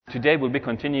Today we'll be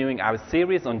continuing our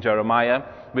series on Jeremiah.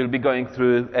 We'll be going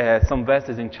through some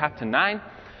verses in chapter 9.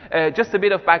 Just a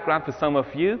bit of background for some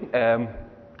of you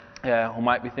who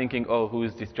might be thinking, oh, who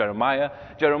is this Jeremiah?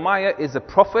 Jeremiah is a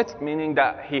prophet, meaning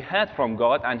that he heard from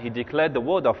God and he declared the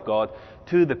word of God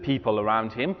to the people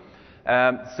around him.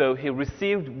 So he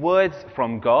received words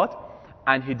from God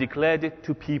and he declared it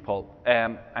to people.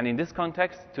 And in this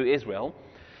context, to Israel,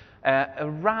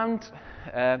 around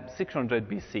 600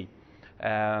 BC.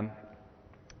 And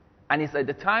it's at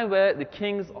the time where the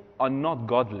kings are not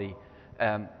godly.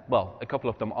 Well, a couple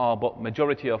of them are, but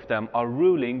majority of them are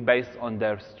ruling based on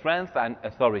their strength and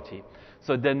authority.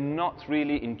 So they're not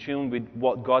really in tune with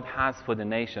what God has for the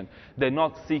nation. They're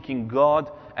not seeking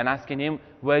God and asking Him,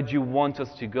 where do you want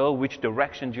us to go? Which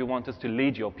direction do you want us to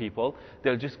lead your people?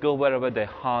 They'll just go wherever their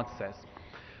heart says.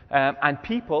 And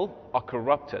people are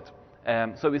corrupted.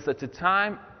 So it's at a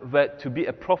time where to be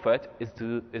a prophet is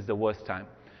the worst time.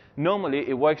 Normally,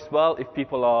 it works well if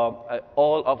people are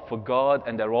all up for God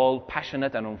and they're all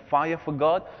passionate and on fire for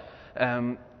God,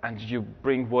 and you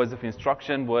bring words of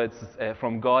instruction, words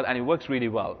from God, and it works really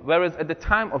well. Whereas at the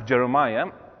time of Jeremiah,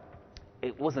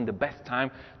 it wasn't the best time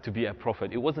to be a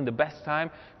prophet. It wasn't the best time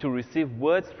to receive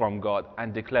words from God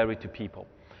and declare it to people.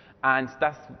 And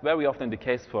that's very often the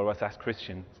case for us as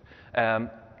Christians.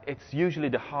 It's usually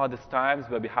the hardest times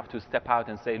where we have to step out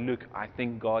and say, look, I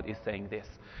think God is saying this.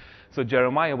 So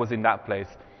Jeremiah was in that place.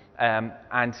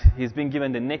 And he's been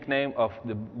given the nickname of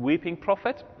the weeping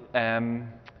prophet.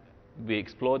 We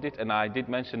explored it, and I did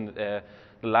mention the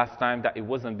last time that it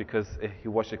wasn't because he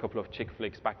watched a couple of chick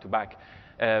flicks back to back.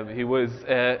 He was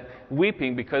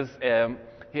weeping because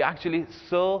he actually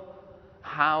saw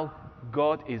how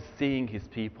God is seeing his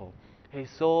people. He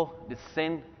saw the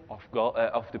sin of God,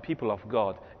 of the people of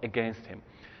God against him.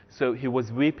 So he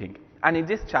was weeping. And in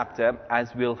this chapter, as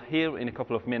we'll hear in a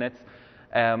couple of minutes,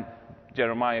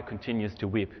 Jeremiah continues to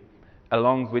weep,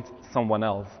 along with someone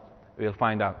else. We'll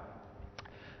find out.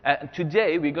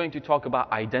 Today, we're going to talk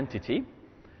about identity,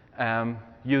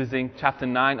 using chapter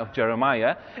 9 of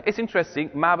Jeremiah. It's interesting,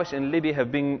 Mabash and Libby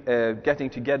have been getting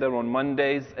together on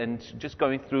Mondays and just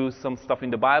going through some stuff in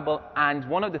the Bible. And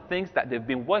one of the things that they've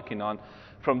been working on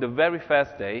from the very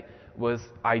first day was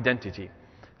identity.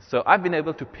 So I've been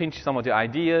able to pinch some of the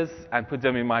ideas and put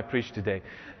them in my preach today.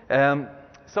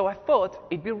 So I thought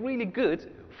it'd be really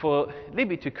good for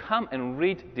Libby to come and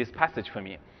read this passage for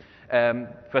me.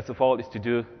 First of all, is to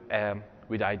do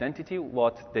with identity,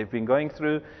 what they've been going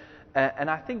through. And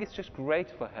I think it's just great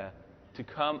for her to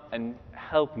come and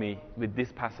help me with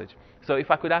this passage. So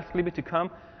if I could ask Libby to come,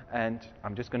 and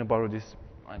I'm just going to borrow this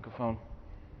microphone.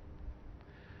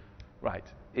 Right.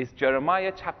 It's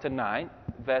Jeremiah chapter 9,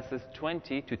 verses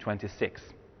 20 to 26.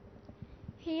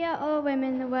 Hear, all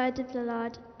women, the word of the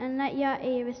Lord, and let your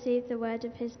ear receive the word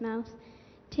of his mouth.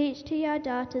 Teach to your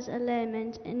daughters a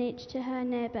lament, and each to her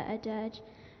neighbour a dirge.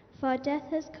 For death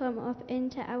has come up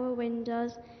into our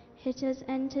windows, it has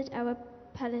entered our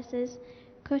palaces,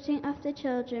 cutting off the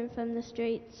children from the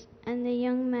streets, and the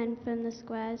young men from the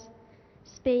squares.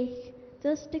 Speak,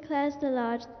 thus declares the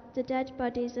Lord, the dead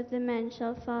bodies of the men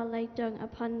shall fall like dung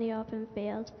upon the open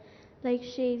field, like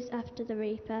sheaves after the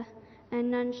reaper, and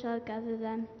none shall gather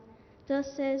them.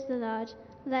 Thus says the Lord,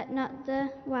 let not the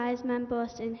wise man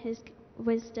boast in his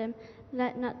wisdom,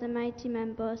 let not the mighty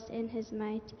man boast in his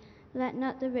might, let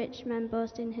not the rich man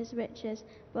boast in his riches,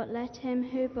 but let him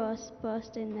who boasts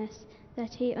boast in this,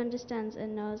 that he understands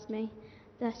and knows me,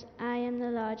 that I am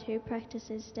the Lord who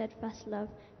practices steadfast love,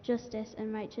 justice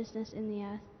and righteousness in the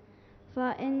earth.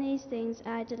 For in these things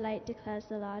I delight, declares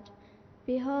the Lord.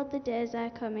 Behold, the days are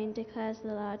coming, declares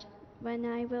the Lord, when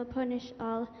I will punish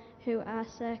all who are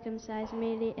circumcised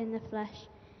merely in the flesh.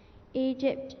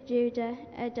 Egypt, Judah,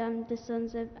 Edom, the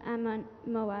sons of Ammon,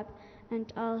 Moab,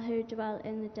 and all who dwell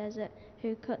in the desert,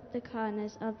 who cut the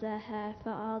corners of their hair,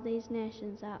 for all these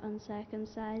nations are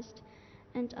uncircumcised,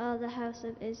 and all the house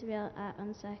of Israel are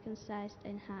uncircumcised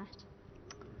in heart.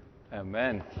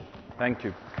 Amen. Thank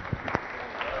you.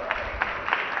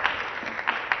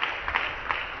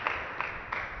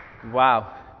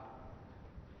 Wow.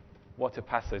 What a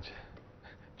passage.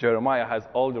 Jeremiah has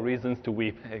all the reasons to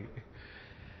weep.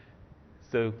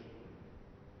 So,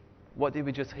 what did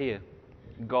we just hear?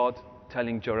 God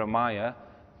telling Jeremiah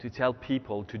to tell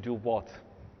people to do what?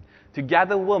 To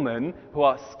gather women who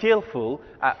are skillful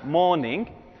at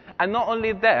mourning, and not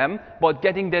only them, but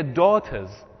getting their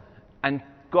daughters. And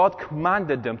God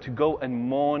commanded them to go and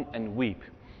mourn and weep.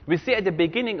 We see at the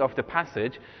beginning of the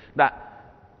passage that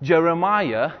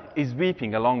Jeremiah is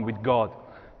weeping along with God.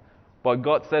 But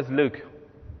God says, look,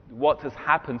 what has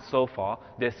happened so far,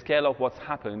 the scale of what's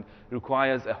happened,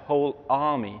 requires a whole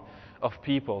army of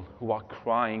people who are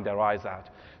crying their eyes out.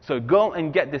 So go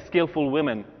and get the skillful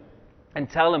women and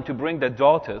tell them to bring their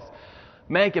daughters.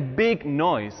 Make a big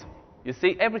noise. You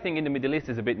see, everything in the Middle East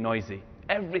is a bit noisy.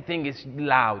 Everything is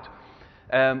loud.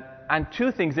 And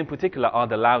two things in particular are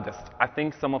the loudest. I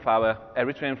think some of our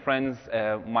Eritrean friends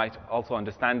might also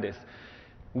understand this.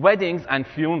 Weddings and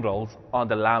funerals are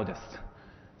the loudest.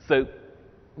 So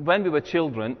when we were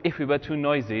children, if we were too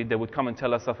noisy, they would come and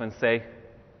tell us off and say,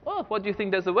 "Oh, what do you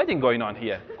think? There's a wedding going on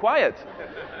here. Quiet."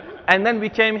 And then we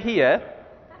came here,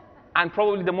 and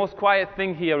probably the most quiet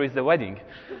thing here is the wedding.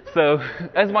 So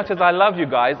as much as I love you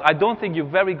guys, I don't think you're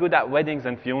very good at weddings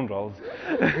and funerals.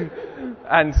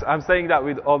 And I'm saying that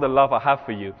with all the love I have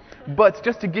for you. But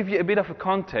just to give you a bit of a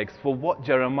context for what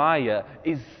Jeremiah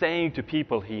is saying to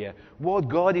people here, what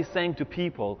God is saying to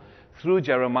people through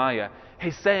Jeremiah.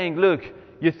 He's saying, look,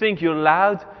 you think you're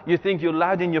loud? You think you're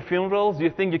loud in your funerals? You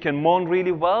think you can mourn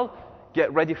really well?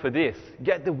 Get ready for this.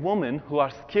 Get the women who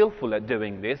are skillful at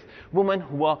doing this, women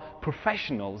who are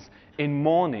professionals in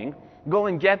mourning. Go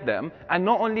and get them, and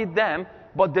not only them,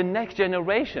 but the next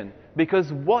generation.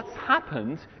 Because what's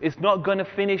happened is not going to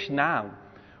finish now.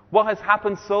 What has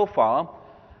happened so far,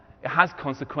 it has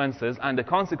consequences, and the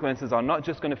consequences are not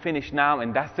just going to finish now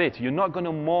and that's it. You're not going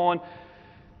to mourn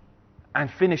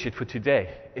and finish it for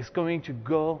today. It's going to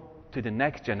go to the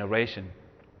next generation.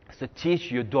 So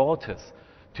teach your daughters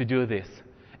to do this.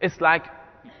 It's like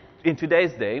in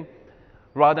today's day,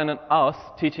 rather than us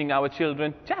teaching our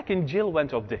children, Jack and Jill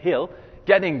went up the hill,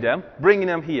 getting them, bringing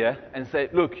them here and say,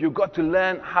 look, you've got to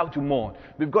learn how to mourn.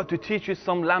 We've got to teach you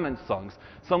some lament songs,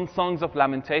 some songs of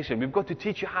lamentation. We've got to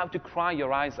teach you how to cry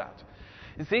your eyes out.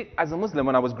 You see, as a Muslim,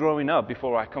 when I was growing up,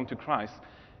 before I come to Christ,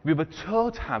 we were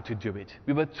taught how to do it.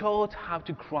 We were taught how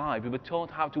to cry. We were taught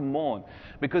how to mourn,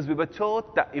 because we were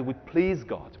taught that it would please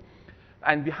God.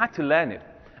 And we had to learn it.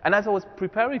 And as I was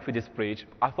preparing for this preach,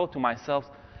 I thought to myself,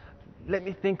 let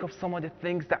me think of some of the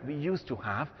things that we used to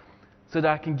have so that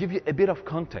I can give you a bit of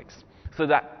context, so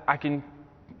that I can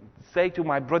say to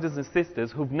my brothers and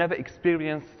sisters who've never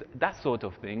experienced that sort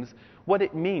of things, what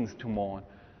it means to mourn.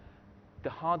 The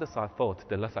hardest I thought,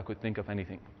 the less I could think of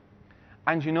anything.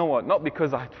 And you know what? Not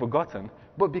because I'd forgotten,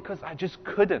 but because I just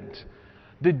couldn't.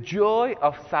 The joy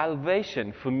of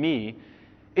salvation for me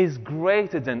is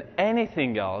greater than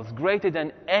anything else, greater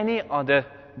than any other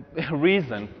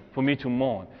reason for me to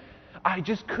mourn. I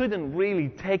just couldn't really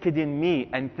take it in me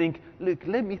and think, look,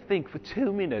 let me think for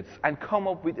 2 minutes and come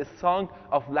up with a song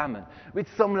of lament, with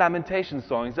some lamentation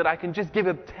songs that I can just give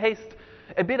a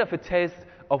bit of a taste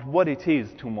of what it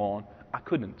is to mourn. I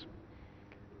couldn't.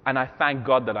 And I thank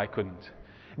God that I couldn't.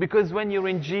 Because when you're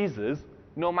in Jesus,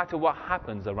 no matter what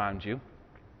happens around you,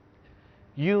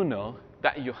 you know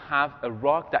that you have a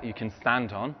rock that you can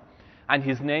stand on, and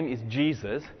his name is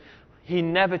Jesus. He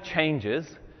never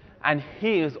changes, and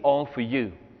he is all for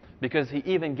you, because he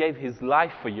even gave his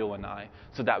life for you and I,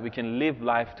 so that we can live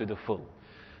life to the full.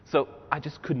 So I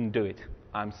just couldn't do it.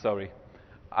 I'm sorry.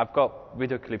 I've got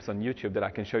video clips on YouTube that I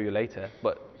can show you later,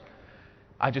 but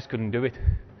I just couldn't do it.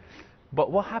 But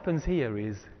what happens here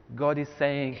is God is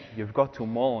saying you've got to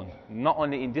mourn, not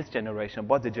only in this generation,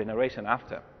 but the generation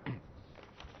after.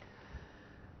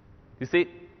 You see,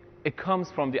 it comes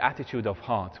from the attitude of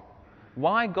heart.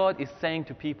 Why God is saying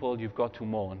to people, you've got to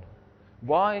mourn?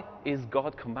 Why is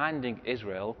God commanding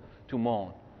Israel to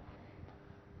mourn?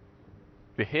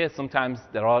 We hear sometimes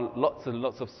there are lots and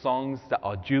lots of songs that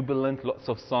are jubilant, lots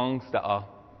of songs that are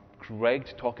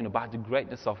great, talking about the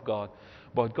greatness of God.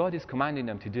 But God is commanding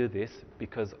them to do this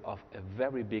because of a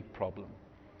very big problem.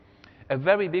 A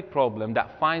very big problem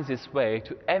that finds its way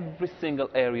to every single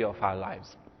area of our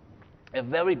lives. A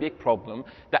very big problem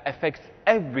that affects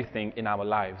everything in our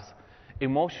lives,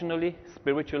 emotionally,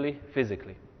 spiritually,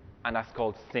 physically. And that's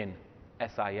called sin,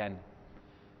 S-I-N.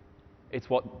 It's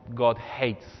what God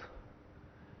hates.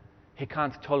 He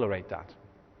can't tolerate that.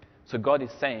 So God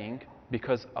is saying,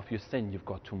 because of your sin, you've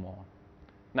got to mourn.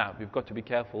 Now, we've got to be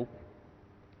careful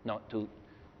not to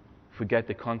forget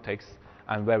the context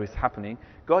and where it's happening.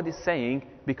 God is saying,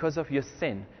 because of your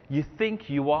sin, you think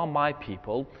you are my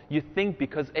people. You think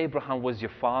because Abraham was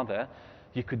your father,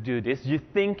 you could do this. You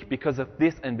think because of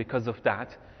this and because of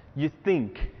that. You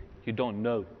think you don't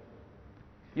know.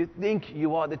 You think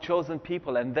you are the chosen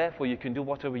people and therefore you can do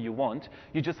whatever you want.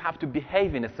 You just have to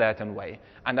behave in a certain way,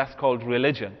 and that's called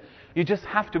religion. You just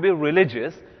have to be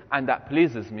religious and that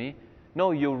pleases me.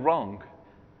 No, you're wrong.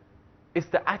 It's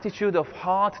the attitude of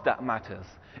heart that matters.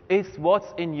 It's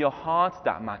what's in your heart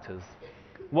that matters.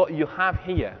 What you have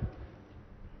here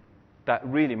that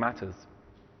really matters.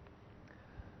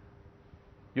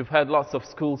 You've heard lots of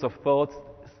schools of thought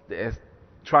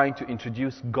trying to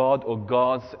introduce God or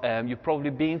gods. You've probably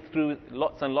been through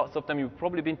lots and lots of them. You've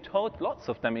probably been taught lots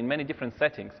of them in many different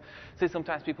settings. So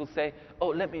sometimes people say, oh,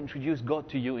 let me introduce God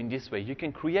to you in this way. You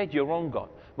can create your own God.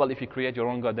 Well, if you create your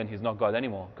own God, then he's not God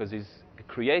anymore, because he's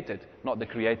created, not the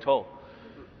creator.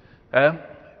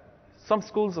 Some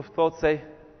schools of thought say,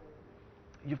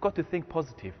 you've got to think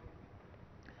positive.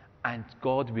 And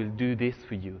God will do this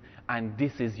for you. And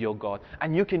this is your God.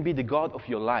 And you can be the God of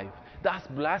your life. That's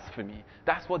blasphemy.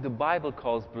 That's what the Bible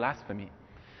calls blasphemy.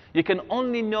 You can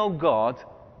only know God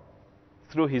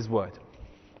through his word.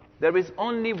 There is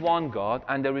only one God,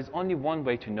 and there is only one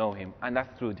way to know him, and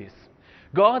that's through this.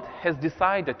 God has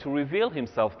decided to reveal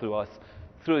himself to us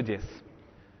through this,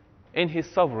 in his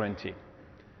sovereignty.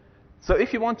 So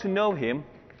if you want to know him,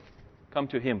 come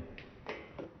to him.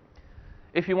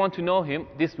 If you want to know him,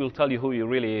 this will tell you who he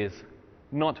really is,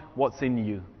 not what's in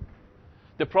you.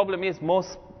 The problem is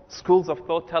most schools of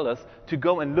thought tell us to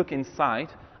go and look inside,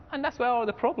 and that's where all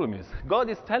the problem is. God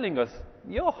is telling us,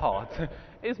 your heart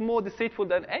is more deceitful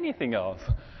than anything else.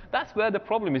 That's where the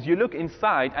problem is. You look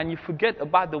inside and you forget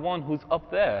about the one who's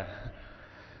up there.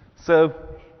 So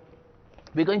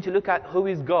we're going to look at who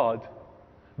is God,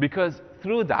 because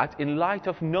through that, in light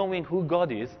of knowing who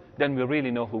God is, then we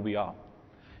really know who we are.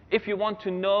 If you want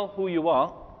to know who you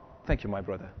are, thank you, my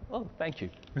brother. Oh, thank you.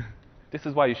 This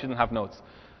is why you shouldn't have notes.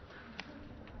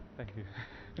 Thank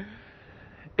you.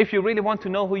 If you really want to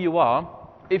know who you are,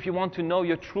 if you want to know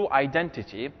your true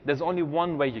identity, there's only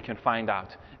one way you can find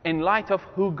out. In light of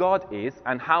who God is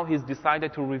and how he's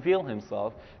decided to reveal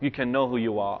himself, you can know who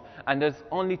you are. And there's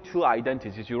only two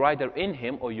identities. You're either in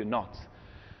him or you're not.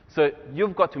 So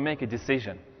you've got to make a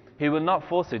decision. He will not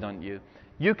force it on you.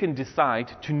 You can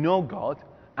decide to know God,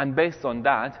 and based on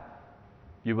that,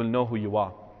 you will know who you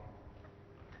are.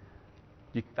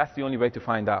 That's the only way to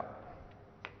find out.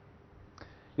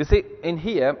 You see, in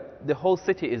here, the whole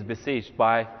city is besieged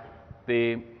by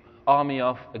the army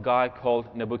of a guy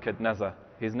called Nebuchadnezzar.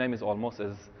 His name is almost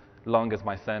as long as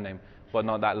my surname, but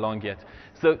not that long yet.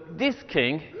 So this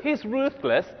king, he's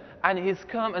ruthless, and he's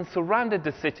come and surrounded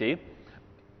the city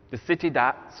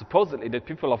that supposedly the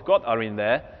people of God are in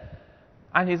there,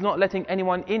 and he's not letting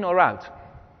anyone in or out.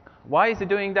 Why is he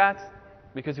doing that?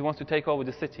 Because he wants to take over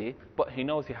the city, but he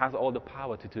knows he has all the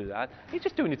power to do that. He's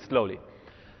just doing it slowly.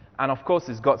 And of course,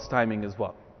 it's God's timing as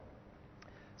well.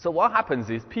 So what happens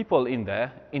is people in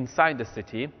there, inside the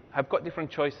city, have got different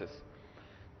choices.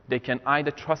 They can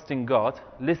either trust in God,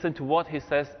 listen to what he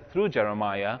says through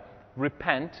Jeremiah,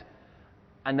 repent,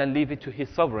 and then leave it to his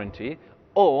sovereignty,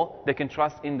 or they can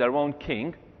trust in their own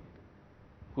king,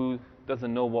 who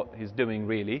doesn't know what he's doing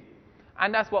really.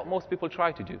 And that's what most people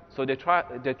try to do. So they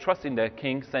trust in their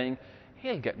king, saying,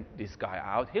 he'll get this guy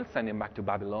out, he'll send him back to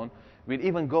Babylon. We'll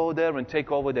even go there and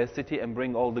take over their city and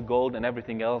bring all the gold and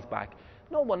everything else back.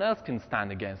 No one else can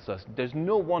stand against us. There's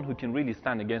no one who can really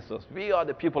stand against us. We are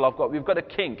the people of God. We've got a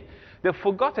king. They've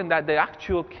forgotten that their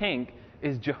actual king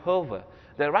is Jehovah.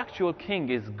 Their actual king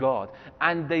is God.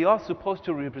 And they are supposed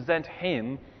to represent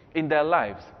him in their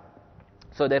lives.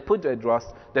 So they put their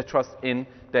trust in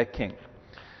their king.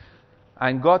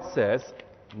 And God says,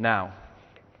 now,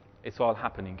 it's all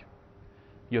happening.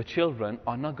 Your children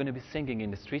are not going to be singing in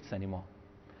the streets anymore.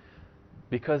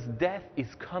 Because death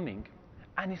is coming.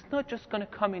 And it's not just going to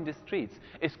come in the streets.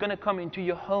 It's going to come into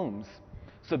your homes.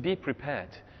 So be prepared.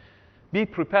 Be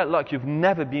prepared like you've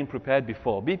never been prepared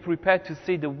before. Be prepared to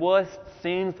see the worst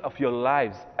scenes of your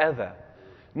lives ever.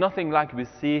 Nothing like we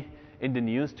see in the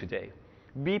news today.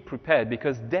 Be prepared,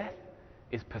 because death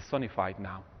is personified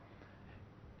now.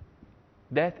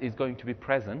 Death is going to be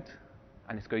present,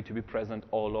 and it's going to be present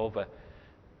all over.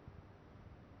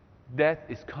 Death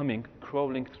is coming,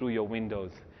 crawling through your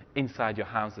windows, inside your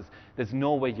houses. There's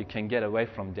no way you can get away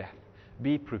from death.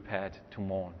 Be prepared to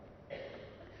mourn.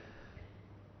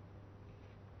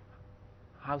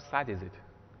 How sad is it?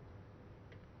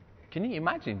 Can you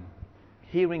imagine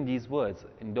hearing these words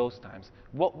in those times?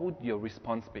 What would your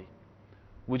response be?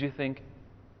 Would you think,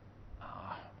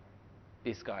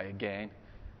 this guy again,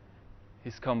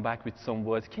 he's come back with some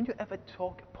words. Can you ever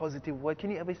talk a positive word?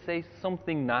 Can you ever say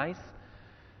something nice?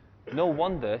 No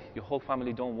wonder your whole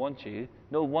family don't want you.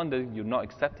 No wonder you're not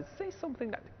accepted. Say something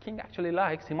that the king actually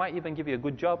likes. He might even give you a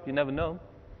good job. You never know.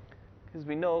 Because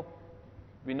we know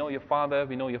your father,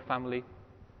 we know your family.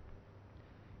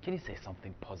 Can you say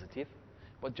something positive?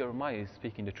 But Jeremiah is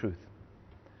speaking the truth.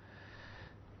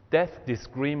 Death, this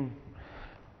grim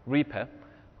reaper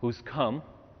who's come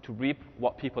to reap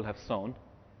what people have sown,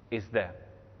 is there.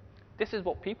 This is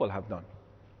what people have done.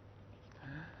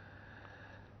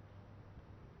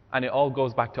 And it all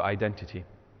goes back to identity.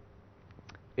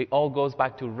 It all goes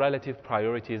back to relative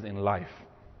priorities in life.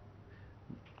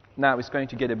 Now it's going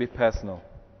to get a bit personal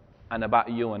and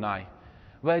about you and I.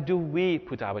 Where do we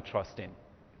put our trust in?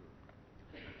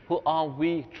 Who are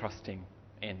we trusting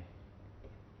in?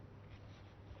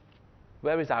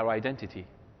 Where is our identity?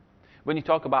 When you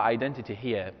talk about identity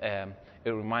here, it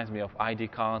reminds me of ID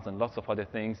cards and lots of other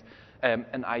things.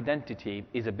 And identity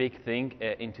is a big thing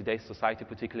in today's society,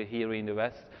 particularly here in the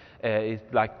West.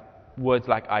 It's like words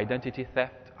like identity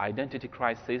theft, identity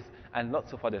crisis, and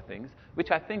lots of other things,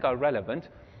 which I think are relevant.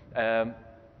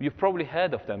 You've probably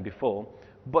heard of them before,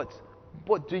 but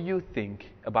what do you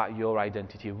think about your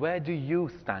identity? Where do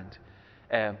you stand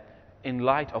in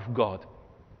light of God?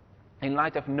 In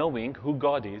light of knowing who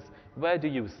God is, where do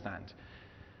you stand?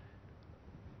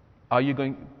 Are you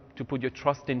going to put your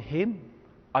trust in Him?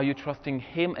 Are you trusting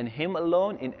Him and Him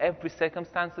alone in every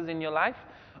circumstances in your life?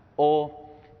 Or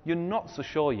you're not so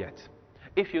sure yet?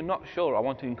 If you're not sure, I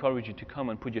want to encourage you to come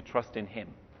and put your trust in Him.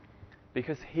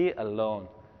 Because He alone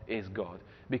is God.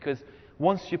 Because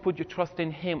once you put your trust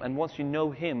in Him and once you know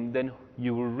Him, then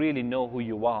you will really know who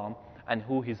you are and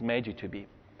who He's made you to be.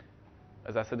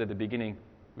 As I said at the beginning,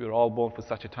 we were all born for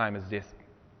such a time as this.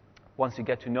 Once you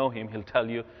get to know Him, He'll tell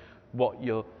you what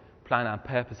your plan and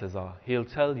purposes are. He'll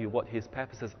tell you what His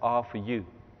purposes are for you.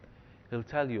 He'll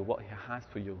tell you what He has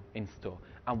for you in store.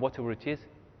 And whatever it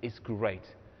is great.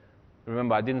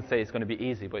 Remember, I didn't say it's going to be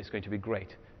easy, but it's going to be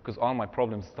great. Because all my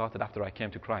problems started after I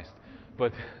came to Christ.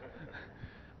 But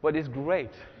it's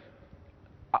great.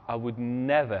 I would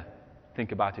never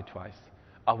think about it twice.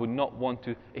 I would not want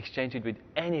to exchange it with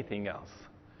anything else.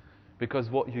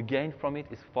 Because what you gain from it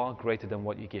is far greater than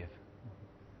what you give.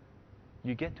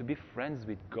 You get to be friends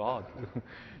with God.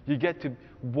 You get to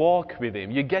walk with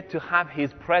Him. You get to have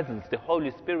His presence, the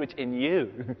Holy Spirit in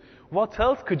you. What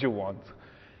else could you want?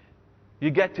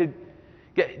 You get to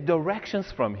get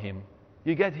directions from Him.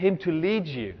 You get Him to lead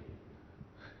you.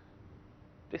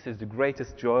 This is the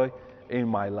greatest joy in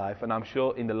my life, and I'm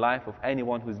sure in the life of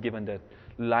anyone who's given their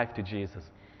life to Jesus.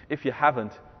 If you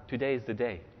haven't, today is the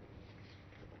day.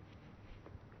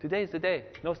 Today is the day.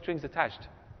 No strings attached.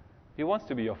 He wants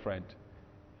to be your friend.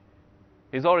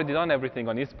 He's already done everything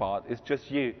on His part. It's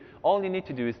just you. All you need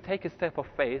to do is take a step of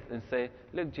faith and say,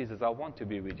 look, Jesus, I want to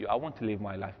be with you. I want to live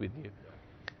my life with you.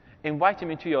 Invite Him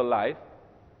into your life,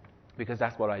 because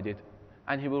that's what I did.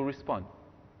 And He will respond.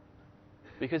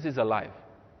 Because He's alive.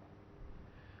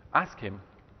 Ask Him,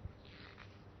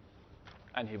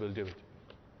 and He will do it.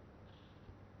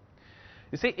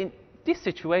 You see, in this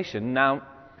situation now,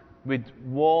 with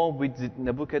war, with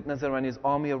Nebuchadnezzar and his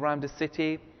army around the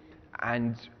city,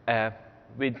 and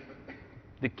with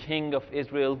the king of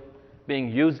Israel being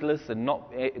useless and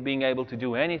not being able to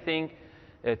do anything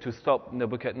to stop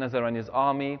Nebuchadnezzar and his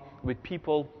army, with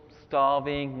people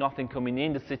starving, nothing coming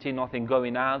in the city, nothing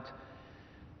going out,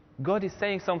 God is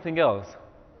saying something else.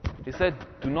 He said,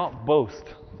 do not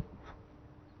boast.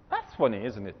 That's funny,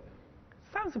 isn't it?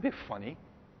 Sounds a bit funny.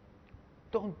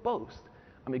 Don't boast.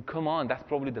 I mean, come on, that's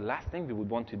probably the last thing we would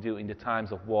want to do in the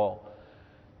times of war.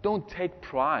 Don't take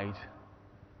pride.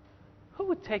 Who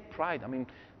would take pride? I mean,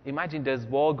 imagine there's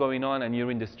war going on and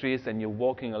you're in the streets and you're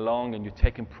walking along and you're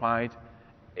taking pride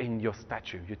in your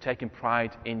statue. You're taking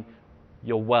pride in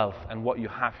your wealth and what you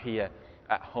have here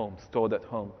at home, stored at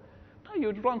home. No,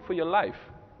 you'd run for your life.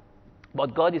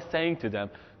 But God is saying to them,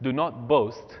 do not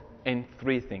boast in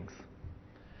three things.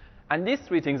 And these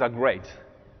three things are great.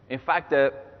 In fact,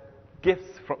 they're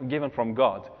gifts given from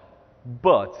God.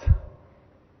 But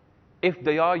if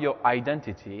they are your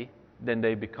identity, then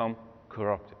they become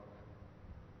corrupted.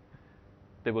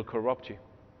 They will corrupt you.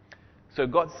 So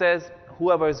God says,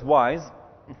 whoever is wise,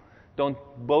 don't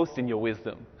boast in your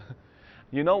wisdom.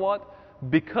 You know what?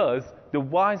 Because the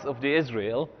wise of the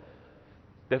Israel,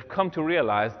 they've come to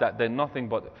realize that they're nothing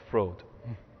but fraud.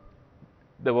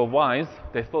 They were wise.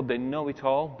 They thought they know it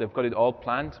all. They've got it all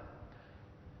planned.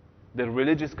 The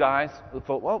religious guys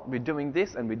thought, well, we're doing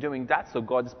this and we're doing that, so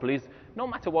God is pleased. No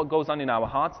matter what goes on in our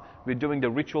hearts, we're doing the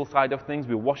ritual side of things,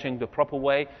 we're washing the proper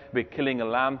way, we're killing a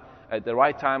lamb at the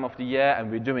right time of the year, and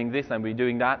we're doing this and we're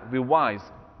doing that. We're wise.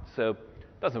 So it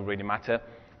doesn't really matter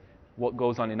what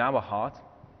goes on in our heart.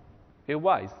 We're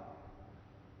wise.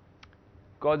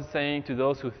 God is saying to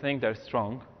those who think they're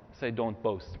strong, say, don't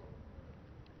boast.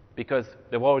 Because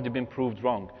they've already been proved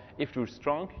wrong. If you're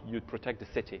strong, you'd protect the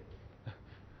city.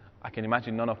 I can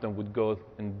imagine none of them would go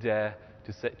and dare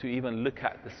to even look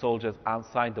at the soldiers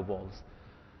outside the walls,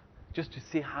 just to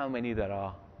see how many there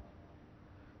are.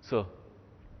 So,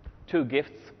 two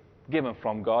gifts given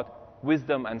from God,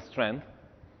 wisdom and strength,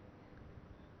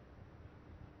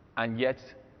 and yet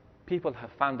people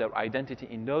have found their identity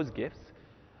in those gifts,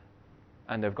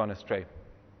 and they've gone astray.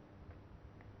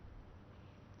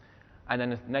 And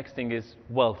then the next thing is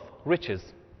wealth,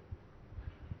 riches.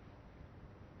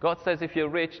 God says if you're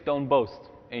rich, don't boast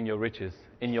in your riches,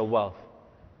 in your wealth,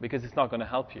 because it's not going to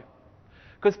help you.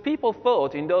 Because people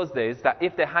thought in those days that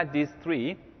if they had these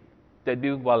three, they'd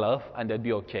be well off and they'd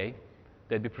be okay,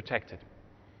 they'd be protected.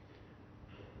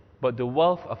 But the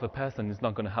wealth of a person is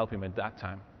not going to help him at that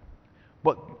time.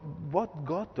 But what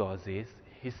God does is,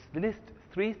 He lists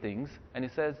three things and He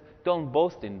says, don't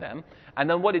boast in them. And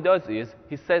then what He does is,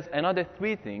 He says another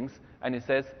three things and He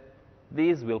says,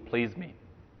 these will please me.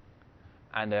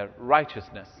 And they're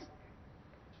righteousness,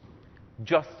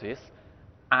 justice,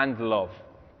 and love.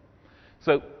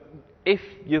 So if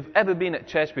you've ever been at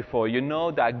church before, you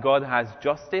know that God has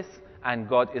justice and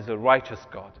God is a righteous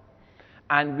God.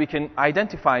 And we can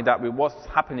identify that with what's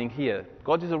happening here.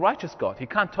 God is a righteous God. He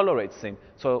can't tolerate sin.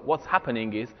 So what's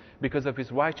happening is because of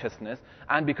His righteousness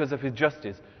and because of His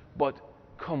justice. But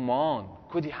come on,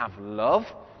 could He have love?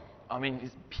 I mean,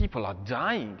 people are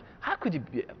dying. How could He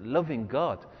be a loving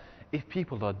God if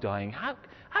people are dying? How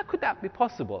could that be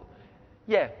possible?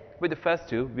 Yeah, with the first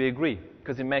two, we agree,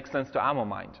 because it makes sense to our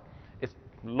mind. It's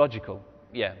logical.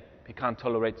 Yeah, He can't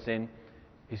tolerate sin.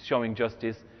 He's showing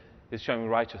justice. He's showing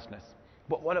righteousness.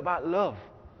 But what about love?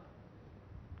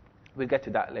 We'll get to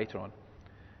that later on.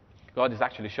 God is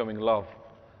actually showing love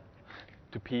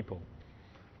to people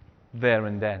there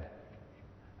and then.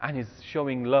 And He's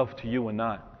showing love to you and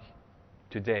I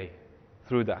today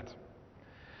through that.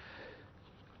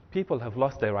 People have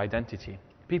lost their identity.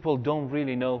 People don't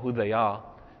really know who they are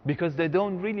because they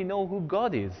don't really know who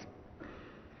God is.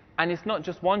 And it's not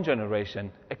just one generation,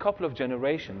 a couple of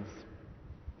generations.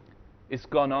 It's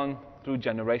gone on through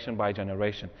generation by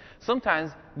generation.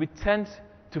 Sometimes we tend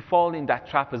to fall in that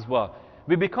trap as well.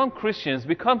 We become Christians,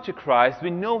 we come to Christ, we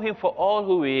know Him for all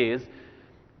who He is.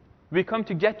 We come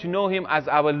to get to know Him as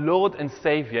our Lord and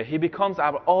Savior. He becomes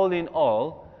our all in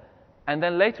all. And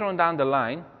then later on down the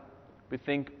line, we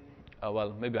think, oh,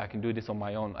 well, maybe I can do this on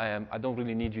my own. I don't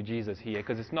really need you, Jesus, here,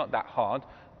 because it's not that hard.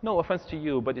 No offense to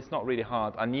you, but it's not really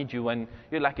hard. I need you when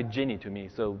you're like a genie to me,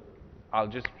 so I'll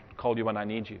just call you when I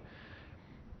need you.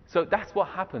 So that's what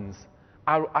happens.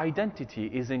 Our identity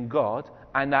is in God,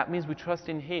 and that means we trust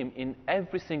in Him in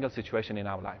every single situation in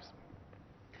our lives.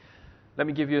 Let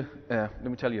me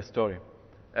tell you a story.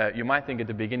 You might think at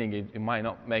the beginning it might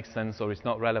not make sense or it's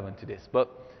not relevant to this, but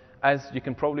as you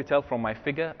can probably tell from my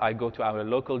figure, I go to our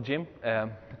local gym.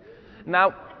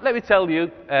 Now, let me tell you,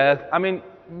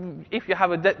 if you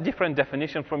have a different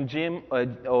definition from gym,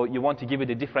 or you want to give it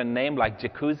a different name like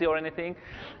jacuzzi or anything,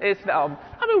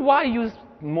 why use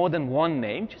more than one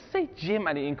name? Just say gym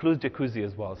and it includes jacuzzi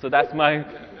as well. So that's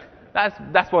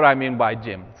what I mean by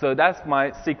gym. So that's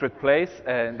my secret place,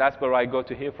 and that's where I go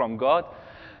to hear from God.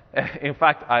 In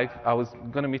fact, I was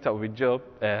going to meet up with Job,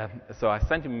 so I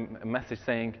sent him a message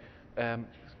saying,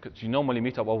 because you normally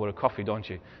meet up over a coffee, don't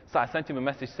you? So I sent him a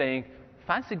message saying,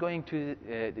 fancy going to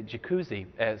the jacuzzi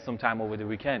sometime over the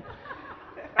weekend.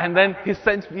 And then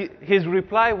his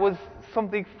reply was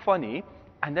something funny,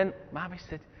 and then Mavish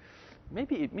said,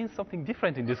 maybe it means something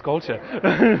different in this culture.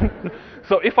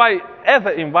 So if I ever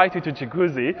invite you to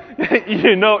jacuzzi,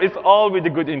 you know it's all with a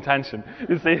good intention.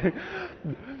 You see,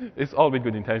 it's all with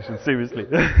good intention, seriously.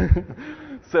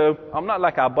 So I'm not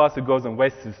like our boss who goes and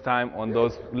wastes his time on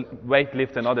those weight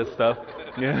lifts and other stuff.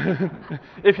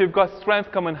 If you've got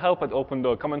strength, come and help at Open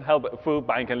Door. Come and help at Food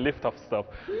Bank and lift off stuff.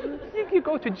 You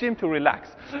go to gym to relax.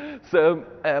 So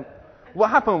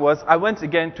what happened was I went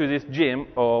again to this gym,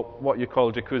 or what you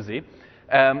call jacuzzi.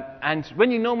 And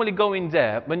when you normally go in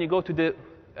there, when you go to the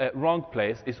wrong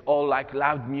place, it's all like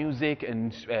loud music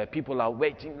and people are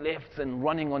waiting lifts and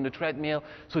running on the treadmill.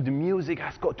 So the music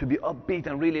has got to be upbeat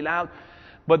and really loud.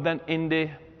 But then in the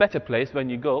better place, when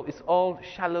you go, it's all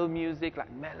shallow music,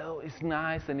 like mellow, it's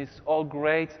nice and it's all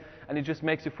great and it just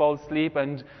makes you fall asleep.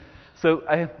 And so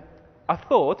I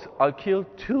thought I'll kill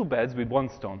two birds with one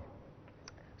stone.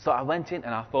 So I went in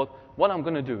and I thought, what I'm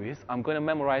going to do is I'm going to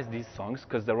memorize these songs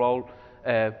because they're all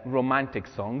romantic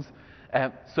songs.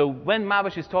 So when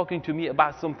Mavish is talking to me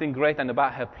about something great and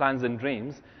about her plans and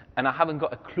dreams, and I haven't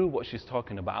got a clue what she's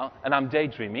talking about, and I'm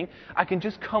daydreaming, I can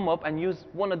just come up and use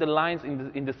one of the lines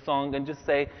in the song and just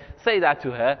say that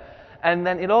to her, and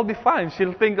then it'll all be fine.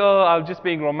 She'll think, oh, I'm just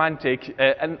being romantic,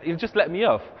 and it'll just let me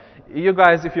off. You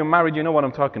guys, if you're married, you know what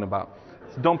I'm talking about.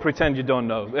 So don't pretend you don't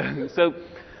know. So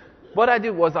what I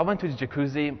did was I went to the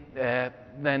jacuzzi,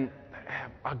 then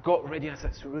I got ready. I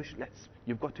said, Surush,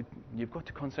 you've got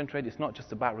to concentrate. It's not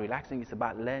just about relaxing. It's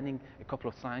about learning a couple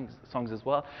of songs as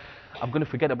well. I'm going to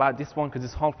forget about this one because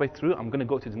it's halfway through. I'm going to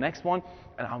go to the next one,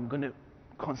 and I'm going to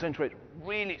concentrate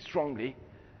really strongly,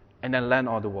 and then learn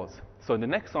all the words. So the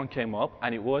next song came up,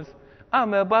 and it was,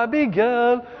 I'm a Barbie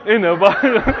girl in a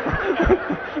Barbie.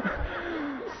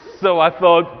 So I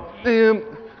thought,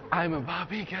 I'm a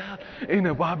Barbie girl in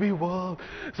a Barbie world.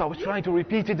 So I was trying to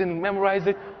repeat it and memorize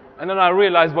it, and then I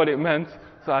realized what it meant.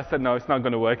 So I said, no, it's not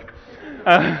going to work.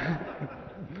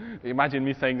 Imagine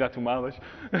me saying that to Malish.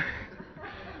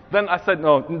 Then I said,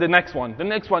 no, the next one. The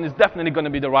next one is definitely going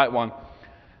to be the right one.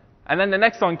 And then the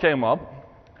next song came up,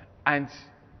 and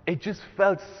it just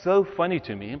felt so funny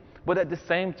to me, but at the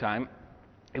same time,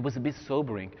 it was a bit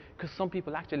sobering, because some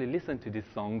people actually listen to these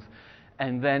songs,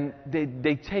 and then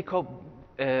they take up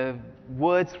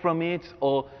words from it,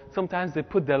 or sometimes they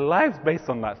put their lives based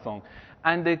on that song.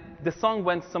 And the song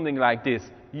went something like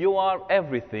this: you are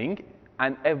everything,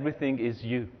 and everything is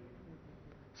you.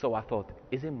 So I thought,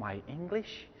 is it my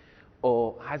English?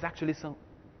 Or has actually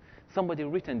somebody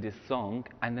written this song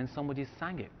and then somebody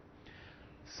sang it?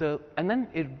 So, and then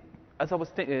as I was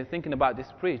thinking about this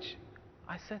preach,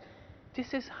 I said,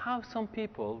 this is how some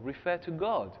people refer to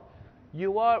God.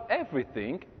 You are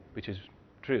everything, which is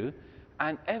true,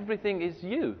 and everything is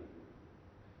you.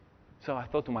 So I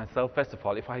thought to myself, first of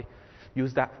all, if I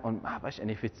use that on Mahavash,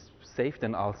 and if it's safe,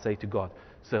 then I'll say to God.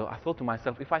 So I thought to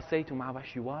myself, if I say to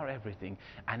Mahavash, you are everything,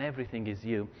 and everything is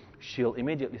you, she'll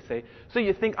immediately say, so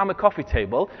you think I'm a coffee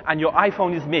table, and your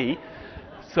iPhone is me?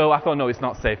 So I thought, no, it's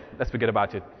not safe. Let's forget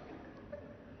about it.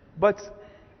 But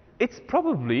it's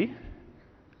probably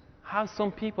how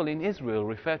some people in Israel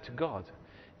refer to God.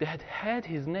 They had heard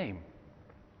his name.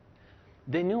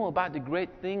 They knew about the great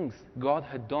things God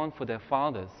had done for their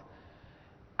fathers.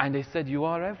 And they said, you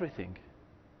are everything.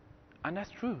 And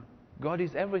that's true. God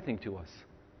is everything to us.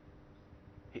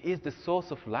 He is the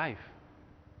source of life.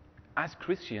 As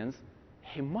Christians,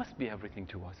 he must be everything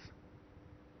to us.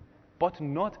 But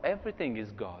not everything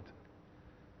is God.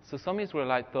 So some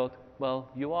Israelites thought, well,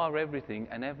 you are everything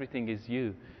and everything is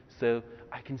you. So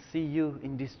I can see you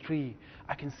in this tree.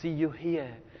 I can see you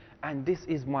here. And this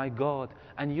is my God.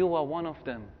 And you are one of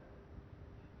them.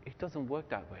 It doesn't work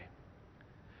that way.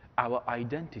 Our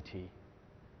identity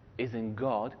is in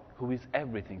God, who is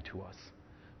everything to us.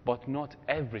 But not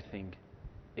everything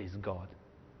is God.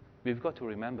 We've got to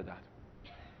remember that.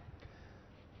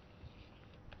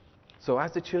 So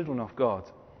as the children of God,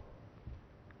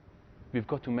 we've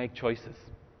got to make choices.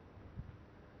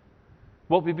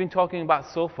 What we've been talking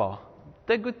about so far,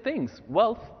 they're good things.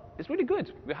 Wealth is really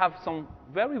good. We have some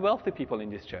very wealthy people in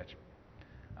this church.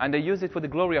 And they use it for the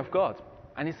glory of God.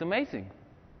 And it's amazing.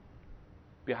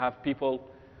 We have people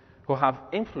who have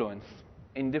influence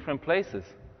in different places.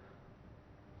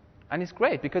 And it's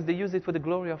great because they use it for the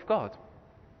glory of God.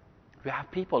 We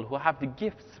have people who have the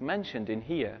gifts mentioned in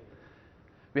here.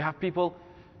 We have people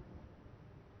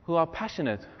who are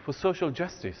passionate for social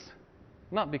justice.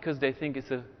 Not because they think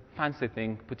it's a fancy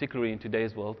thing, particularly in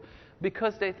today's world,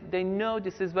 because they know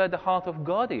this is where the heart of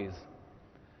God is.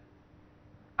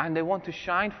 And they want to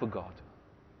shine for God.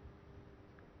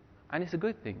 And it's a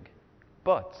good thing.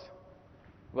 But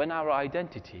when our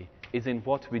identity is in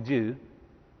what we do,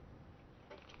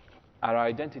 our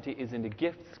identity is in the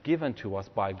gifts given to us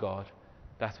by God,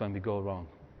 that's when we go wrong.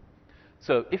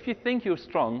 So if you think you're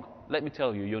strong, let me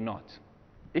tell you, you're not.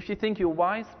 If you think you're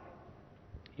wise,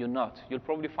 you're not. You'll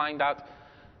probably find out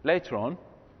later on,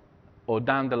 or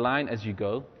down the line as you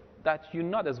go, that you're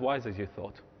not as wise as you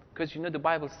thought. Because you know the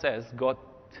Bible says God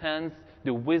turns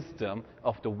the wisdom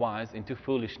of the wise into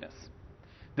foolishness.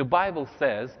 The Bible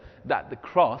says that the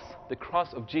cross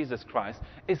of Jesus Christ,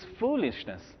 is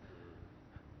foolishness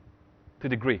to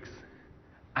the Greeks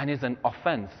and is an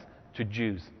offense to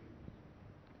Jews.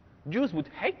 Jews would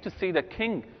hate to see the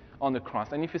king on the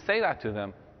cross, and if you say that to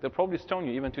them, they'll probably stone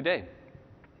you even today.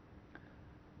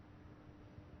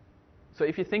 So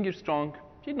if you think you're strong,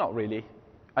 you're not really.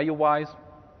 Are you wise?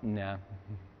 Nah.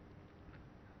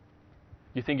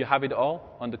 You think you have it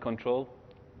all under control?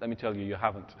 Let me tell you, you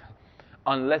haven't.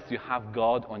 Unless you have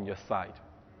God on your side.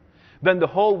 Then the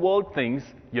whole world thinks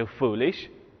you're foolish,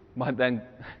 but then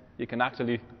you can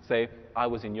actually say, I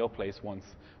was in your place once.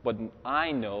 But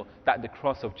I know that the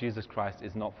cross of Jesus Christ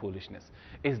is not foolishness.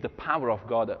 It's the power of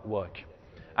God at work.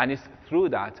 And it's through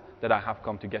that I have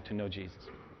come to get to know Jesus.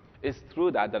 It's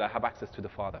through that I have access to the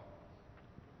Father.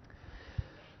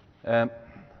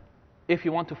 If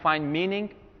you want to find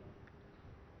meaning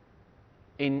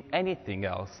in anything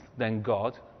else than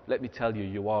God, let me tell you,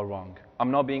 you are wrong. I'm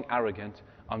not being arrogant.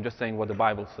 I'm just saying what the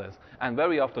Bible says. And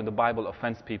very often the Bible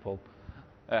offends people,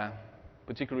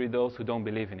 particularly those who don't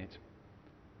believe in it.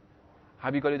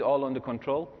 Have you got it all under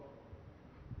control?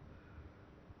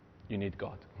 You need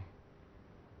God.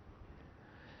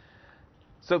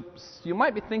 So you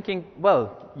might be thinking,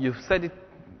 well, you've said it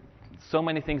so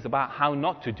many things about how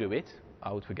not to do it.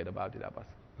 I would forget about it, Abbas.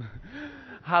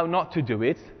 How not to do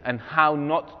it, and how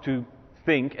not to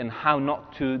think, and how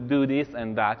not to do this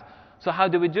and that. So how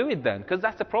do we do it then? Because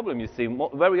that's the problem, you see.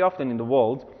 Very often in the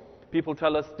world, people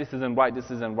tell us this isn't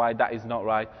right, that is not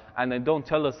right, and they don't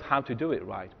tell us how to do it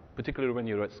right, particularly when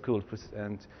you're at school.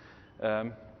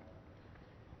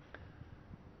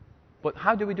 But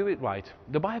how do we do it right?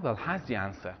 The Bible has the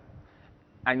answer.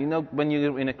 And you know, when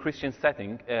you're in a Christian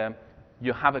setting,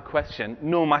 you have a question,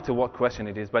 no matter what question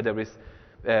it is, whether it's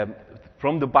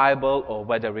from the Bible or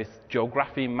whether it's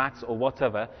geography, maths or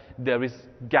whatever, there is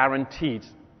guaranteed,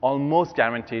 almost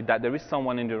guaranteed, that there is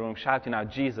someone in the room shouting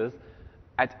out Jesus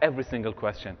at every single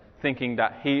question, thinking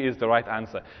that he is the right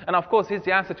answer. And of course, he's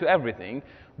the answer to everything,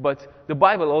 but the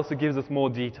Bible also gives us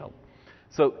more detail.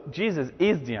 So Jesus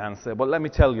is the answer, but let me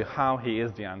tell you how he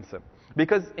is the answer.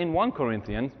 Because in 1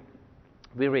 Corinthians,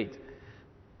 we read,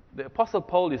 the Apostle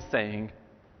Paul is saying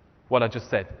what I just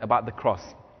said about the cross.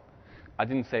 I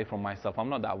didn't say it from myself. I'm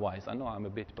not that wise. I know I'm a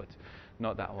bit, but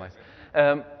not that wise.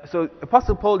 So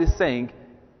Apostle Paul is saying,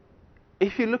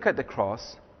 if you look at the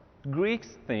cross, Greeks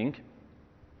think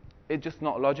it's just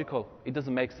not logical. It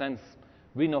doesn't make sense.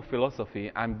 We know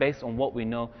philosophy, and based on what we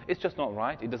know, it's just not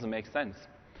right. It doesn't make sense.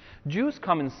 Jews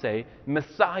come and say,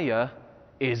 Messiah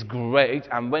is great,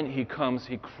 and when he comes,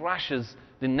 he crushes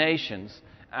the nations,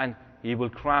 and he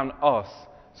will crown us.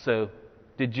 So,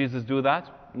 did Jesus do that?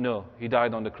 No, he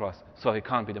died on the cross, so he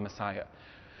can't be the Messiah.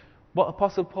 What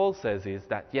Apostle Paul says is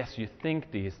that, yes, you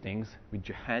think these things with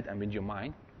your head and with your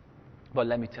mind, but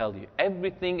let me tell you,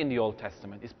 everything in the Old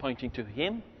Testament is pointing to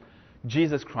him,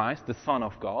 Jesus Christ, the Son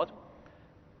of God.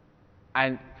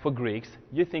 And for Greeks,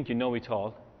 you think you know it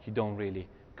all, you don't really.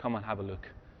 Come and have a look.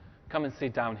 Come and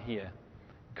sit down here.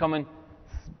 Come and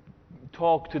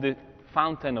talk to the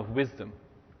fountain of wisdom.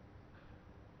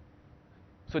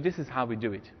 So this is how we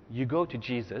do it. You go to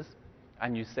Jesus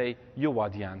and you say, you are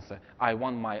the answer. I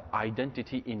want my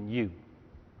identity in you.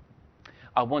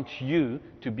 I want you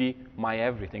to be my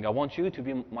everything. I want you to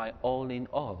be my all in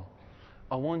all.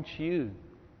 I want you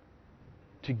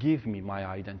to give me my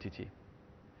identity.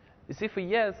 You see, for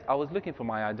years I was looking for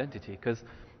my identity because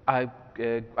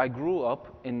I grew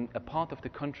up in a part of the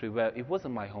country where it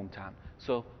wasn't my hometown.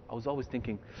 So I was always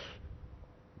thinking,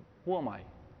 who am I?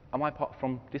 Am I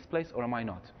from this place or am I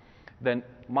not? Then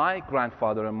my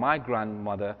grandfather and my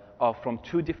grandmother are from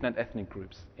two different ethnic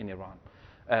groups in Iran.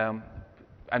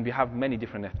 And we have many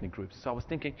different ethnic groups. So I was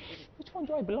thinking, which one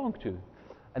do I belong to?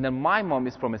 And then my mom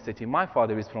is from a city, my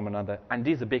father is from another, and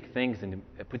these are big things,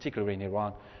 particularly in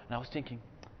Iran. And I was thinking,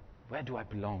 where do I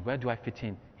belong? Where do I fit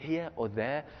in? Here or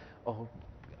there? Or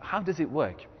how does it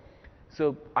work?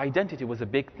 So identity was a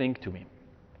big thing to me.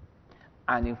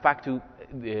 And in fact, to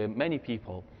many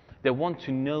people, they want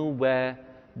to know where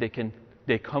they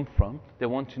come from. They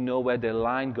want to know where their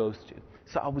line goes to.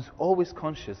 So I was always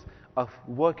conscious of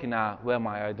working out where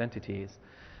my identity is.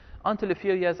 Until a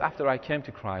few years after I came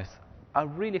to Christ, I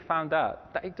really found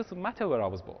out that it doesn't matter where I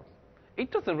was born.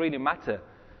 It doesn't really matter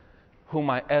who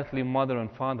my earthly mother and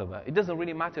father were. It doesn't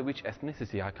really matter which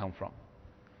ethnicity I come from.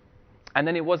 And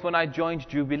then it was when I joined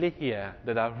Jubilee here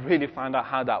that I really found out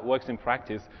how that works in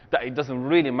practice, that it doesn't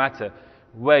really matter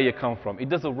where you come from. It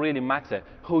doesn't really matter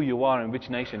who you are and which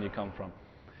nation you come from.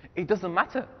 It doesn't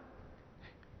matter.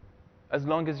 As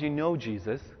long as you know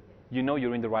Jesus, you know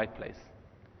you're in the right place.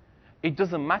 It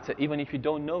doesn't matter even if you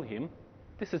don't know him.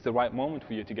 This is the right moment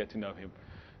for you to get to know him.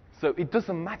 So it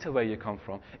doesn't matter where you come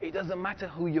from. It doesn't matter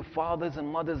who your fathers and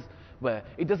mothers were.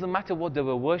 It doesn't matter what they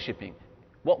were worshipping.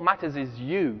 What matters is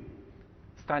you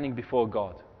standing before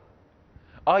God.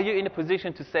 Are you in a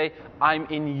position to say, I'm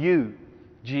in you,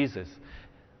 Jesus?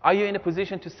 Are you in a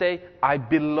position to say, I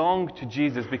belong to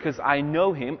Jesus because I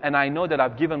know him and I know that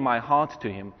I've given my heart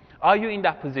to him? Are you in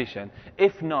that position?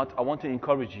 If not, I want to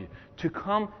encourage you to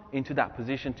come into that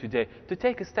position today, to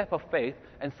take a step of faith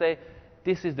and say,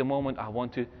 this is the moment I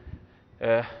want to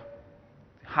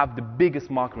have the biggest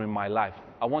marker in my life.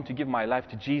 I want to give my life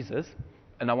to Jesus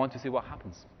and I want to see what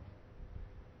happens.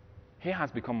 He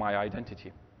has become my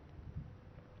identity.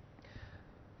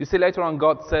 You see, later on,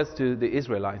 God says to the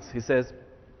Israelites, he says,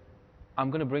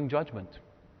 I'm going to bring judgment,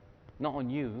 not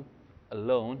on you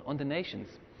alone, on the nations.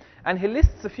 And he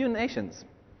lists a few nations.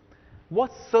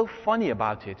 What's so funny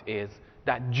about it is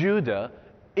that Judah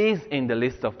is in the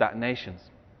list of that nations.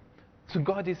 So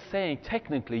God is saying,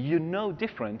 technically, you're no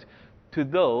different to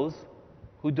those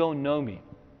who don't know me.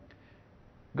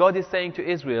 God is saying to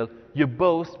Israel, you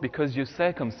boast because you're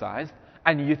circumcised,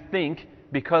 and you think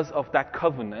because of that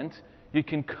covenant, you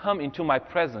can come into my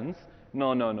presence.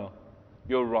 No, no, no.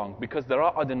 you're wrong, because there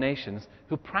are other nations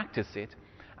who practice it,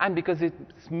 and because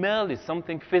it's merely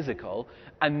something physical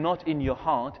and not in your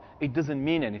heart, it doesn't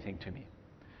mean anything to me.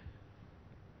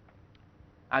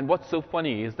 And what's so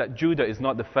funny is that Judah is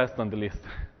not the first on the list.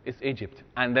 It's Egypt,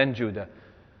 and then Judah.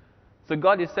 So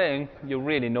God is saying, you're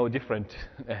really no different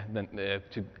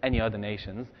to any other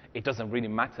nations. It doesn't really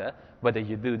matter whether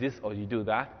you do this or you do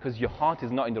that, because your heart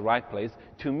is not in the right place.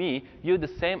 To me, you're the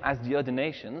same as the other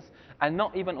nations, and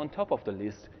not even on top of the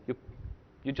list.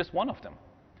 You're just one of them.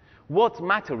 What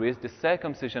matters is the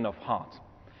circumcision of heart.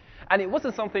 And it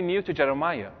wasn't something new to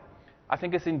Jeremiah. I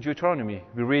think it's in Deuteronomy,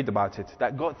 we read about it,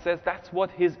 that God says that's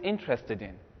what he's interested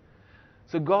in.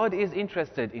 So God is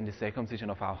interested in the circumcision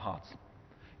of our hearts.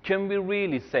 Can we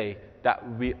really say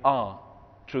that we are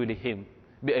truly him,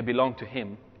 we belong to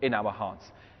him in our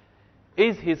hearts?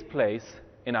 Is his place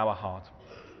in our heart?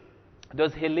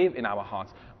 Does he live in our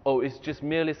hearts? Or is it just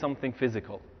merely something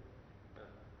physical?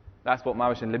 That's what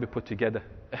Marish and Libby put together.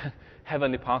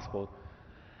 Heavenly passport.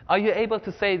 Are you able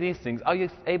to say these things? Are you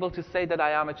able to say that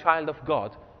I am a child of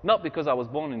God? Not because I was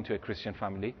born into a Christian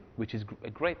family, which is a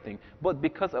great thing, but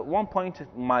because at one point in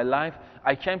my life,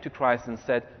 I came to Christ and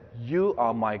said, you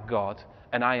are my God,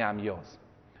 and I am yours.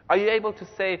 Are you able to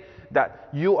say that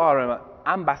you are an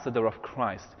ambassador of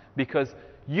Christ because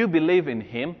you believe in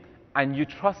him and you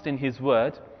trust in his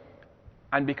word,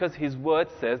 and because his word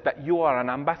says that you are an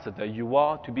ambassador, you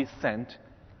are to be sent,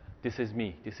 this is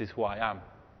me, this is who I am.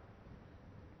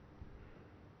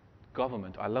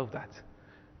 Government, I love that.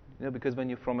 You know, because when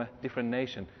you're from a different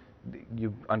nation,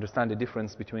 you understand the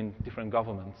difference between different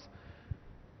governments.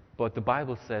 But the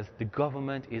Bible says the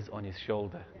government is on his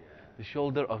shoulder, the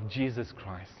shoulder of Jesus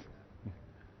Christ.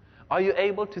 Are you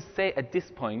able to say at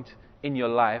this point in your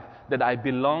life that I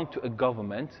belong to a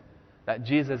government that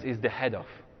Jesus is the head of?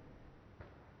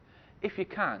 If you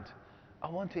can't, I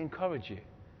want to encourage you.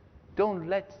 Don't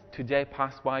let today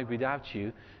pass by without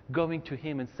you going to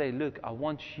him and say, look, I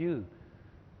want you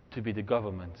to be the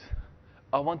government.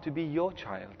 I want to be your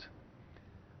child.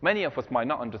 Many of us might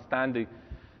not understand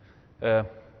the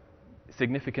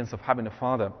significance of having a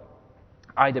father,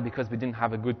 either because we didn't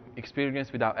have a good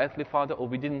experience with our earthly father, or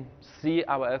we didn't see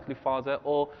our earthly father,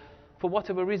 or for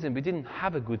whatever reason we didn't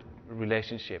have a good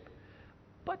relationship.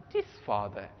 But this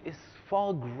father is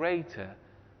far greater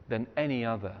than any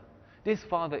other. This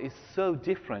father is so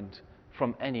different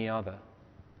from any other.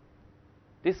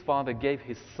 This father gave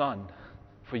his son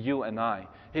for you and I.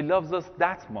 He loves us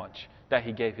that much that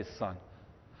he gave his son.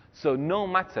 So no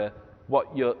matter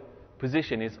what your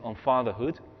position is on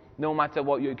fatherhood, no matter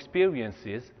what your experience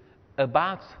is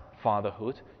about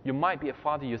fatherhood, you might be a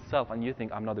father yourself and you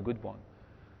think, I'm not a good one.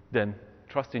 Then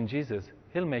trust in Jesus.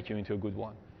 He'll make you into a good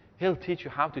one. He'll teach you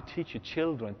how to teach your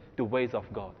children the ways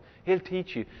of God. He'll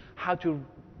teach you how to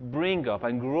bring up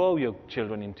and grow your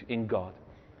children in God.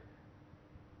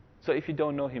 So if you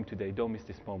don't know him today, don't miss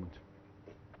this moment.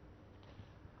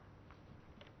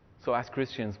 So as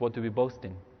Christians, what do we boast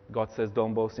in? God says,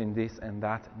 don't boast in this and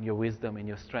that, in your wisdom, in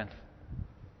your strength.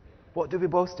 What do we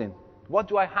boast in? What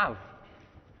do I have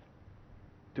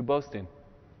to boast in?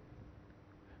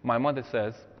 My mother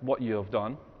says, what you have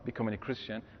done, becoming a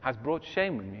Christian, has brought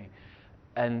shame on me.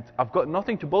 And I've got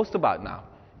nothing to boast about now.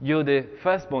 You're the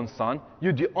firstborn son,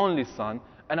 you're the only son,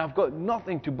 and I've got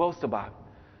nothing to boast about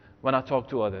when I talk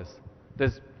to others.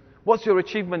 What's your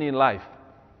achievement in life?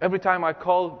 Every time I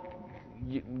call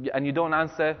and you don't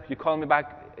answer, you call me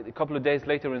back a couple of days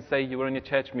later and say you were in a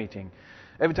church meeting.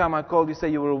 Every time I call, you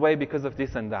say you were away because of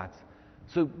this and that.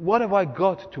 So what have I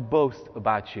got to boast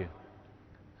about you?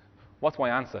 What's my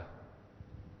answer?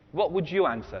 What would you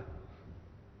answer?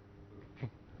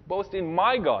 Boast in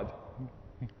my God.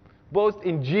 Boast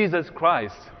in Jesus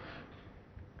Christ.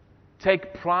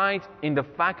 Take pride in the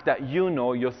fact that you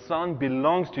know your son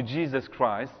belongs to Jesus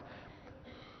Christ,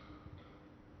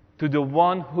 to the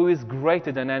one who is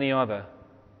greater than any other.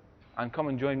 And come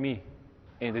and join me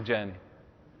in the journey.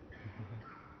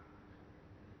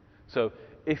 So,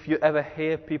 if you ever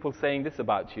hear people saying this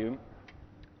about you,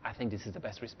 I think this is the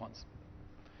best response.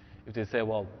 If they say,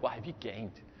 well, what have you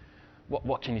gained?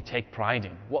 What can you take pride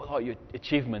in? What are your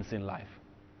achievements in life?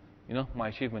 You know, my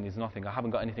achievement is nothing. I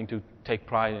haven't got anything to take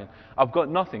pride in. I've got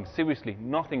nothing, seriously,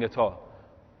 nothing at all.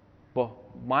 But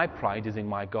my pride is in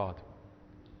my God.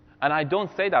 And I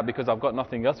don't say that because I've got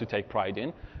nothing else to take pride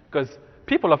in, because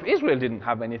people of Israel didn't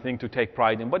have anything to take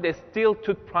pride in, but they still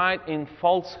took pride in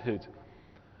falsehood.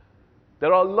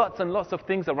 There are lots and lots of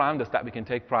things around us that we can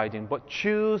take pride in, but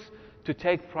choose to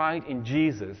take pride in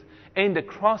Jesus, in the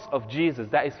cross of Jesus.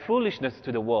 That is foolishness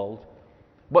to the world,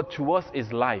 but to us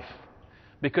is life.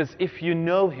 Because if you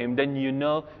know him, then you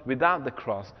know without the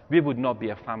cross, we would not be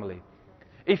a family.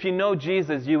 If you know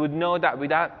Jesus, you would know that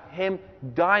without him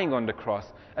dying on the cross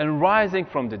and rising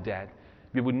from the dead,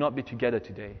 we would not be together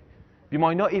today. We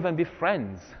might not even be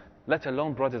friends, let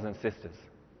alone brothers and sisters.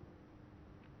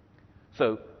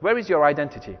 So, where is your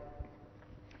identity?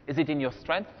 Is it in your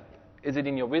strength? Is it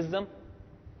in your wisdom?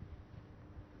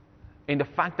 In the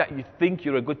fact that you think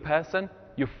you're a good person?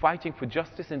 You're fighting for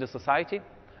justice in the society?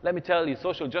 Let me tell you,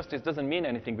 social justice doesn't mean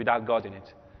anything without God in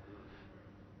it.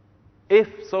 If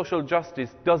social justice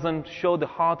doesn't show the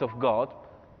heart of God,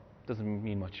 it doesn't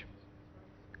mean much.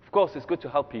 Of course, it's good to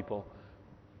help people.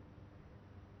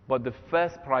 But the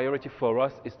first priority for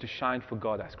us is to shine for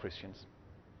God as Christians.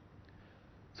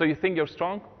 So you think you're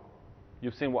strong?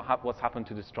 You've seen what's happened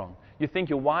to the strong. You think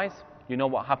you're wise? You know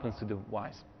what happens to the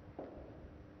wise.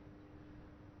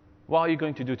 What are you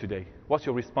going to do today? What's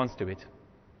your response to it?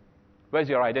 Where's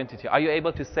your identity? Are you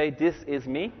able to say, this is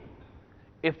me?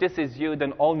 If this is you,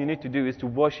 then all you need to do is to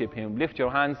worship him. Lift your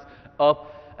hands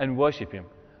up and worship him,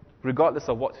 regardless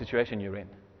of what situation you're in.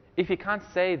 If you can't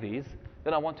say these,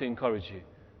 then I want to encourage you.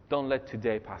 Don't let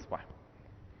today pass by.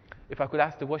 If I could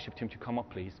ask the worship team to come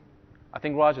up, please. I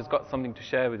think Raj has got something to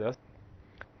share with us.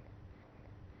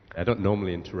 I don't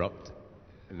normally interrupt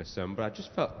in the sermon, but I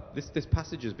just felt this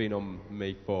passage has been on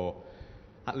me for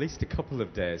at least a couple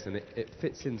of days, and it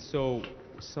fits in so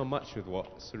much with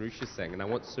what Sarush is saying. And I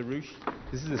want Sarush,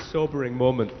 this is a sobering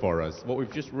moment for us. What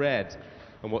we've just read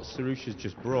and what Sarush has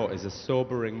just brought is a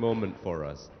sobering moment for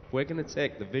us. We're going to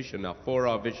take the vision, our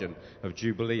 4-hour vision of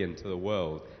Jubilee into the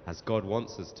world as God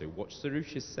wants us to. What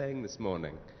Sarush is saying this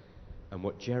morning and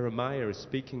what Jeremiah is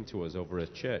speaking to us over a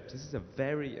church, this is a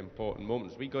very important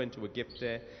moment. As we go into a gift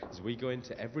day, as we go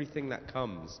into everything that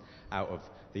comes out of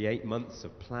the 8 months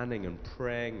of planning and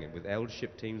praying and with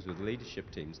eldership teams, with leadership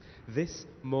teams, this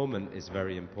moment is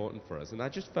very important for us. And I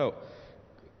just felt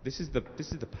this is the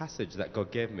passage that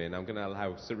God gave me, and I'm going to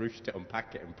allow Sarush to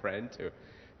unpack it and pray into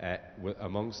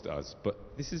amongst us.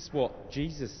 But this is what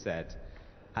Jesus said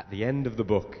at the end of the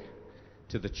book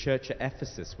to the church at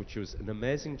Ephesus, which was an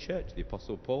amazing church. The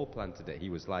Apostle Paul planted it. He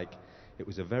was like, it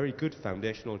was a very good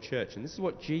foundational church. And this is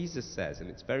what Jesus says, and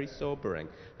it's very sobering.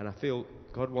 And I feel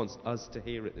God wants us to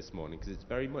hear it this morning because it's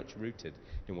very much rooted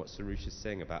in what Sarush is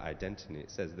saying about identity.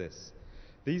 It says this: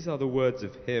 "These are the words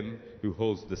of him who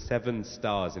holds the 7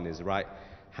 stars in his right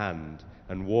hand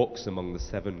and walks among the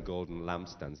 7 golden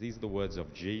lampstands." These are the words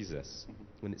of Jesus.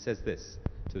 When it says this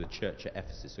to the church at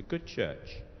Ephesus, a good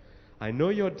church: "I know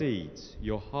your deeds,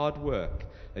 your hard work,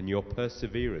 and your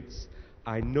perseverance.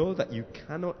 I know that you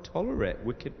cannot tolerate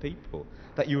wicked people,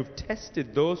 that you have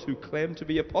tested those who claim to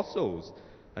be apostles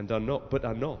and are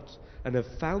not, and have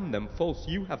found them false.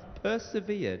 You have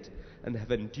persevered and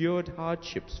have endured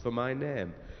hardships for my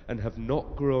name, and have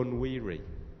not grown weary."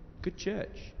 Good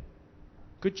church.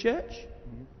 Good church?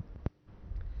 Mm-hmm.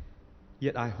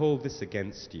 "Yet I hold this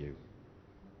against you,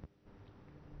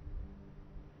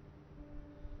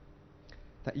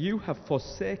 that you have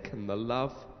forsaken the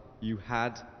love you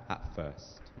had at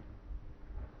first."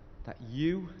 That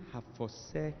you have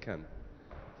forsaken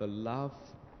the love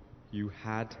you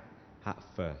had at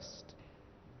first.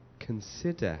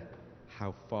 Consider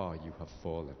how far you have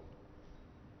fallen.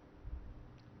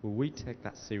 Will we take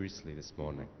that seriously this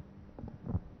morning?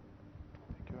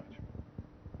 Thank you,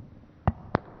 Raj.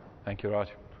 Thank you, Raj.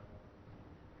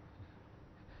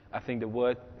 I think the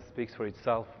word speaks for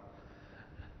itself.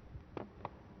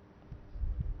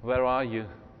 Where are you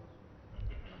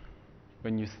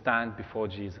when you stand before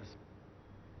Jesus?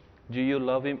 Do you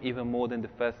love him even more than the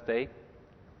first day?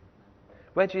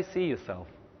 Where do you see yourself?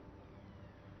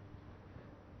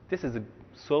 This is a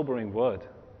sobering word.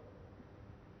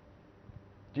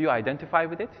 Do you identify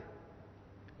with it?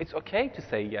 It's okay to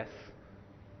say yes.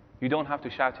 You don't have to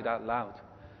shout it out loud,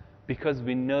 because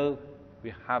we know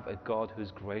we have a God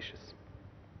who's gracious.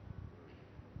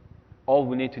 All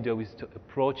we need to do is to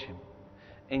approach him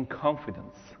in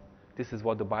confidence. This is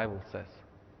what the Bible says.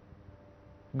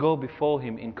 Go before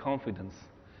him in confidence,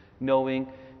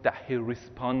 knowing that he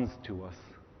responds to us.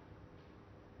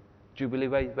 Jubilee,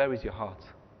 where is your heart?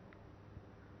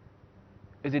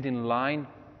 Is it in line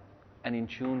and in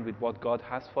tune with what God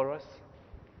has for us?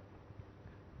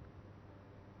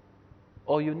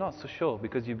 Or you're not so sure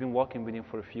because you've been walking with him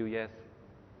for a few years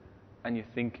and you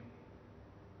think,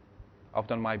 I've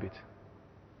done my bit.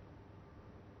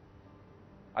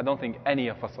 I don't think any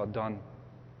of us are done.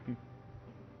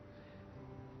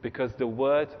 Because the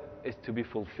word is to be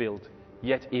fulfilled,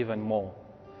 yet even more,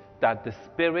 that the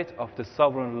Spirit of the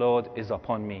Sovereign Lord is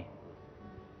upon me.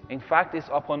 In fact, it's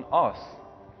upon us,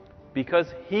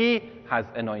 because he has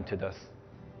anointed us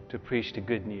to preach the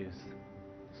good news.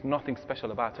 It's nothing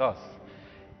special about us.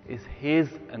 It's His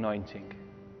anointing.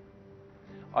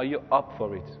 Are you up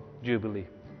for it, Jubilee?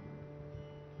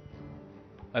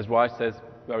 As Raj says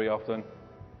very often,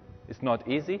 it's not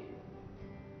easy,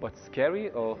 but scary,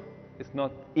 or it's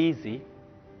not easy,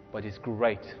 but it's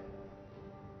great.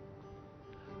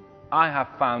 I have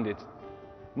found it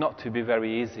not to be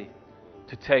very easy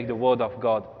to take the Word of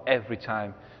God every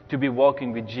time, to be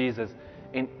walking with Jesus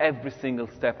in every single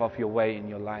step of your way in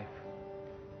your life.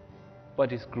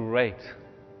 But it's great.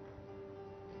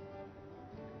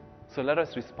 So let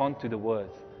us respond to the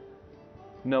words,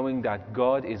 knowing that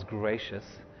God is gracious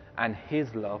and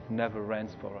His love never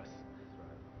ends for us.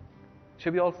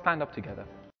 Shall we all stand up together?